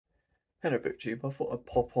Hello BookTube, I thought I'd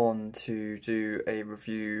pop on to do a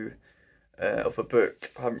review of a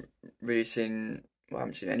book I haven't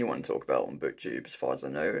seen anyone talk about on BookTube as far as I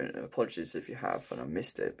know, and apologies if you have and I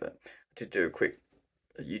missed it, but I did do a quick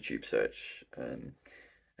YouTube search and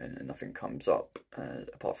nothing comes up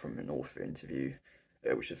apart from an author interview,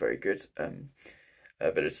 which is very good.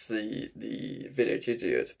 But it's the Village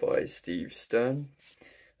Idiot by Steve Stern.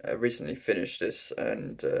 Recently finished this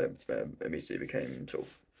and immediately became sort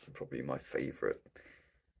of probably my favourite,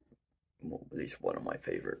 well, at least one of my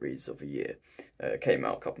favourite reads of the year. Came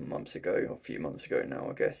out a couple of months ago, or a few months ago now,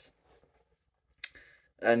 I guess.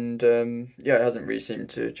 And yeah, it hasn't really seemed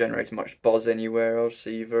to generate much buzz anywhere else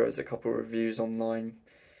either. There's a couple of reviews online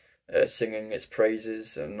singing its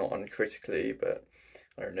praises, and not uncritically, but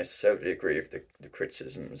I don't necessarily agree with the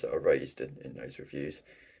criticisms that are raised in those reviews.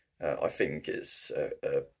 I think it's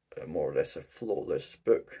a more or less a flawless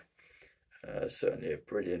book, certainly a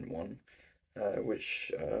brilliant one,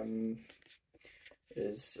 which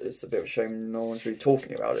is a bit of a shame no one's really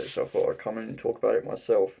talking about it, so I thought I'd come in and talk about it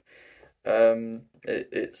myself.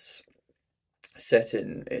 It's set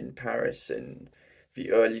in Paris in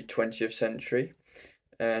the early 20th century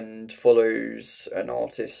and follows an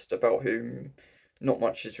artist about whom not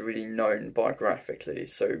much is really known biographically.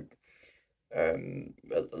 So a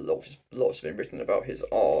lot's been written about his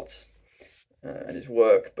art and his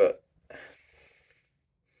work, but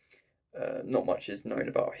not much is known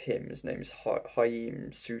about him. His name is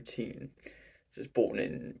Haïm Soutine. He was born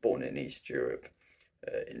in East Europe,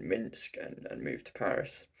 in Minsk, and moved to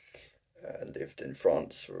Paris. Lived in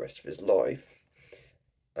France for the rest of his life.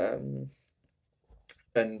 And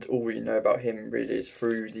all we know about him really is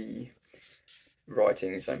through the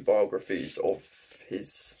writings and biographies of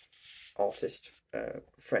his artist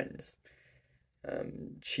friends,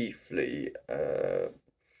 chiefly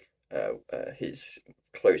his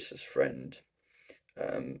closest friend,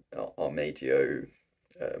 Amedeo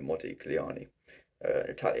Modigliani, an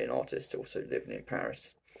Italian artist also living in Paris,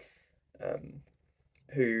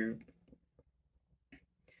 who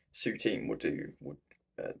Soutine would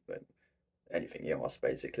anything he asks.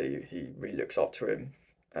 Basically, he really looks up to him,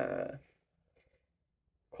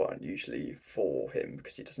 quite unusually for him,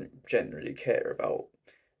 because he doesn't generally care about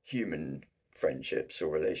human friendships or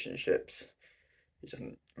relationships. He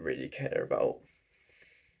doesn't really care about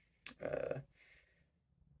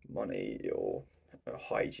money or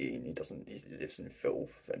hygiene. He lives in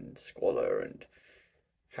filth and squalor and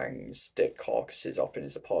hangs dead carcasses up in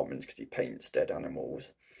his apartment because he paints dead animals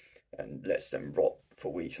and lets them rot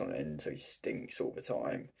for weeks on end, so he stinks all the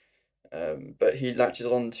time. But he latches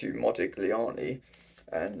on to Modigliani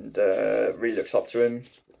and really looks up to him.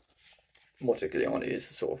 Modigliani is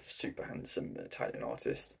a sort of super handsome Italian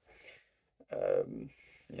artist.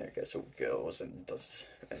 Gets all girls and does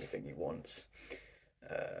anything he wants.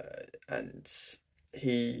 And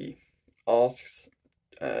he asks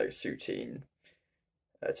Soutine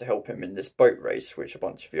to help him in this boat race, which a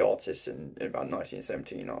bunch of the artists in about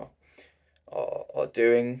 1917 are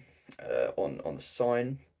doing on the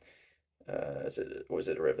Seine. Was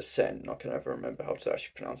it the River Seine? I can never remember how to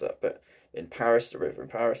actually pronounce that, but in Paris, the river in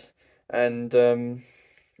Paris, and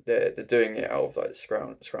they're doing it out of like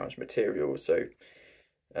scrounged materials. So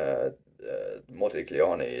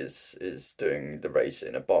Modigliani is doing the race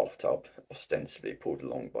in a bathtub, ostensibly pulled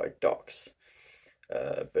along by ducks,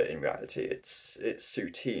 but in reality it's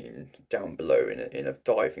Soutine down below in a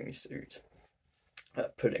diving suit,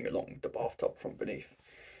 pulling along the bathtub from beneath,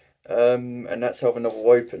 and that's how the novel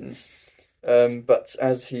opens. But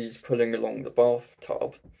as he's pulling along the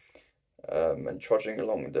bathtub and trudging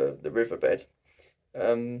along the riverbed,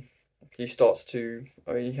 he starts to,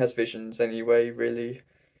 he has visions anyway, really.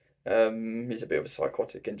 He's a bit of a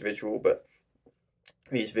psychotic individual, but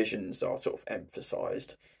these visions are sort of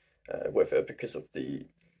emphasised, whether because of the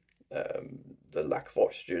lack of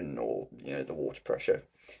oxygen or the water pressure.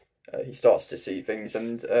 He starts to see things,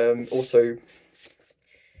 and also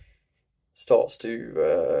starts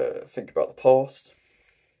to think about the past.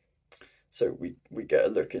 So we get a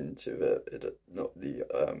look into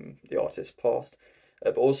the artist's past,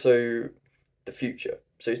 but also the future.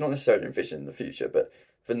 So he's not necessarily envisioning the future, but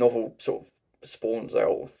the novel sort of spawns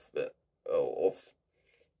out of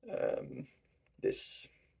this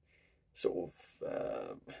sort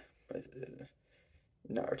of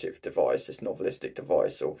narrative device, this novelistic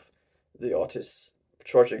device of the artist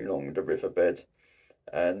trudging along the riverbed,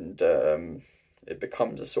 and it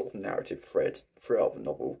becomes a sort of narrative thread throughout the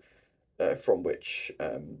novel, from which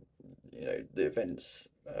the events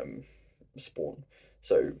spawn.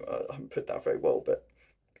 So I haven't put that very well, but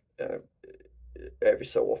every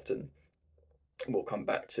so often we'll come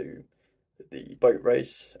back to the boat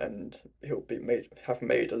race, and he'll have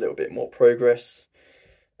made a little bit more progress.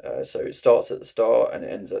 So it starts at the start and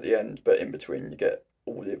it ends at the end, but in between you get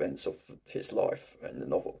all the events of his life in the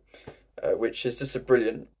novel, which is just a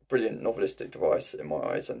brilliant novelistic device in my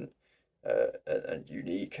eyes, and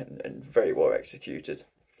unique and very well executed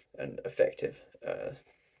and effective,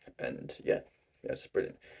 and yeah, it's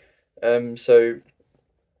brilliant. So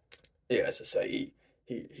yeah, as I say,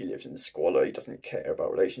 he lives in the squalor. He doesn't care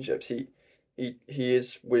about relationships. He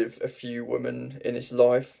is with a few women in his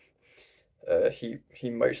life. He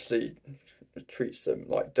mostly treats them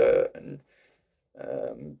like dirt and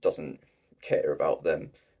doesn't care about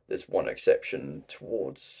them. There's one exception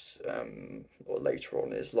towards or later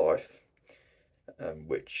on in his life,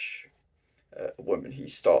 which a woman he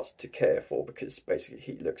starts to care for, because basically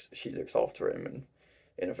she looks after him and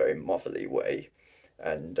in a very motherly way,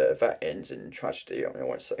 and that ends in tragedy. I mean, I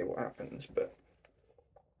won't say what happens, but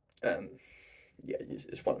yeah,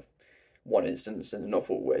 it's one instance in the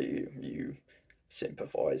novel where you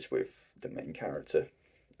sympathise with the main character,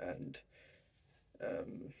 and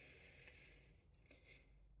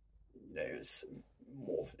it's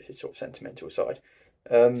more of his sort of sentimental side.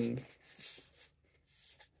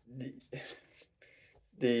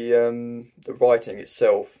 The writing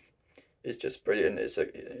itself is just brilliant.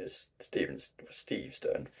 Steve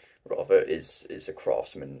Stern rather is a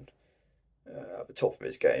craftsman at the top of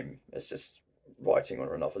his game. It's just writing on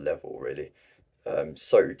another level, really.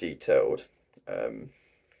 So detailed.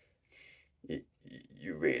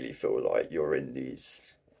 You really feel like you're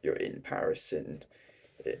in Paris in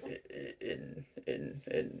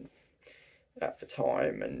at the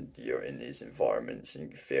time, and you're in these environments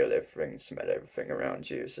and you feel everything, smell everything around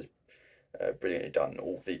you. It's just brilliantly done.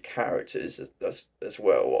 All the characters as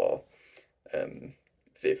well are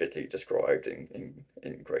vividly described in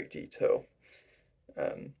great detail.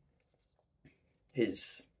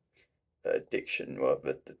 His diction, well,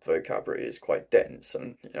 the vocabulary is quite dense,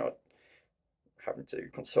 and having to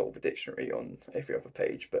consult the dictionary on every other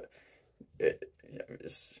page, but it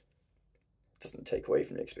doesn't take away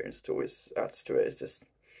from the experience. It always adds to it. It's just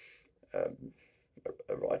a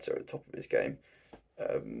writer at the top of his game.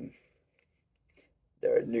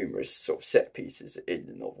 There are numerous sort of set pieces in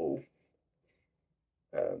the novel.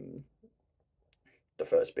 The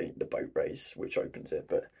first being the boat race, which opens it,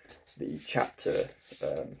 but the chapter,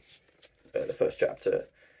 the first chapter,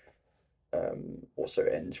 also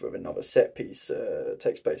ends with another set piece.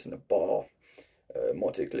 Takes place in a bar.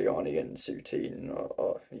 Modigliani and Soutine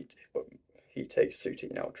he takes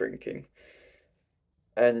Soutine out drinking,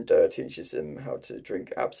 and teaches him how to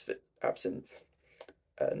drink absinthe.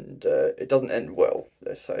 And it doesn't end well,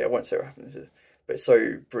 let's say. I won't say what happens, but it's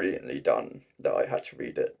so brilliantly done that I had to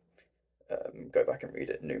read it, go back and read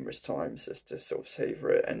it numerous times just to sort of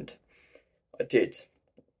savour it. And I did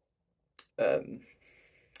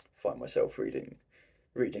find myself reading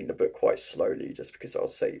the book quite slowly, just because I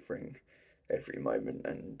was savouring every moment.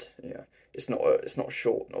 And yeah, it's not a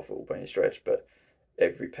short novel by any stretch, but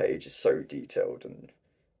every page is so detailed and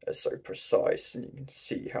so precise, and you can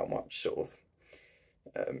see how much sort of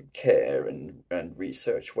care and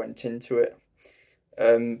research went into it.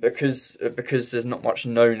 Because there's not much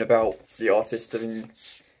known about the artist. I mean,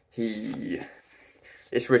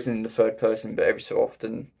 it's written in the third person, but every so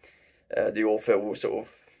often the author will sort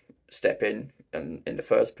of step in the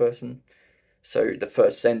first person. So the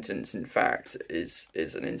first sentence, in fact, is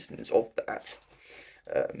an instance of that.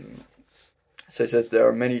 So it says, there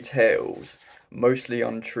are many tales, mostly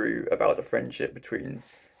untrue, about the friendship between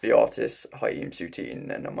the artists Haim Soutine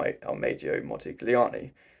and Amedeo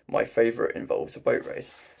Modigliani. My favourite involves a boat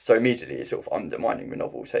race. So immediately it's sort of undermining the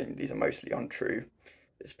novel, saying these are mostly untrue.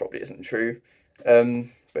 This probably isn't true,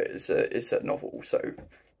 but it's a novel, so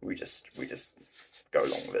we just go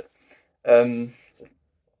along with it.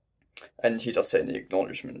 And he does say in the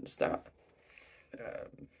acknowledgements that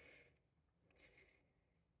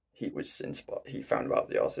he found about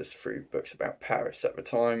the artist through books about Paris at the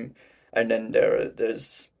time. And then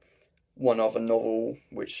there's one other novel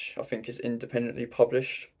which I think is independently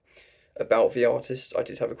published about the artist. I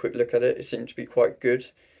did have a quick look at it. It seemed to be quite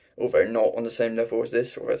good, although not on the same level as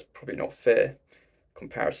this, or that's probably not fair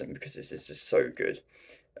comparison, because this is just so good.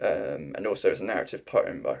 And also there's a narrative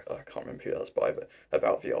poem, I can't remember who that was by, but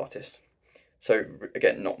about the artist. So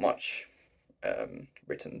again, not much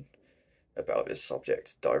written about this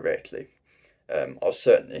subject directly. I'll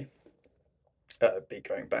certainly be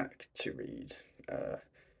going back to read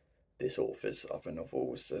this author's other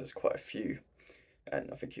novels. There's quite a few, and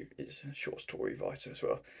I think he's a short story writer as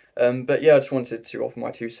well. But yeah, I just wanted to offer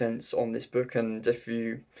my 2 cents on this book, and if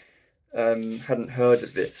you hadn't heard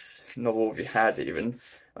of this novel if you had even.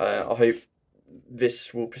 I hope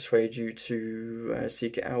this will persuade you to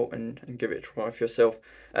seek it out and give it a try for yourself.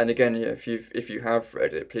 And again, yeah, if you have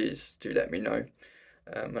read it, please do let me know.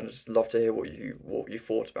 And I'd just love to hear what you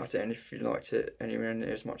thought about it, and if you liked it anywhere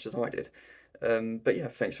near as much as I did. But yeah,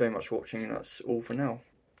 thanks very much for watching, and that's all for now.